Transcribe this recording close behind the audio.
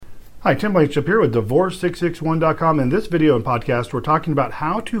Hi, Tim Blankenship here with Divorce661.com. In this video and podcast, we're talking about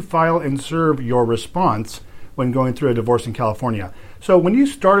how to file and serve your response when going through a divorce in California. So when you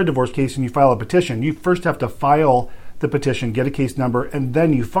start a divorce case and you file a petition, you first have to file the petition, get a case number, and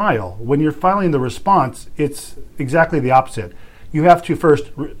then you file. When you're filing the response, it's exactly the opposite. You have to first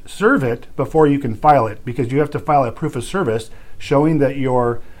serve it before you can file it, because you have to file a proof of service showing that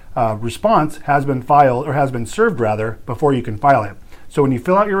your response has been filed, or has been served rather, before you can file it. So when you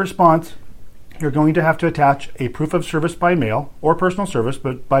fill out your response, you're going to have to attach a proof of service by mail or personal service,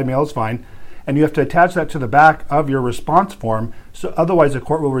 but by mail is fine. And you have to attach that to the back of your response form, so otherwise the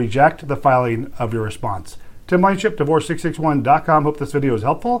court will reject the filing of your response. Tim Blankenship, Divorce661.com. Hope this video is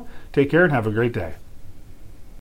helpful. Take care and have a great day.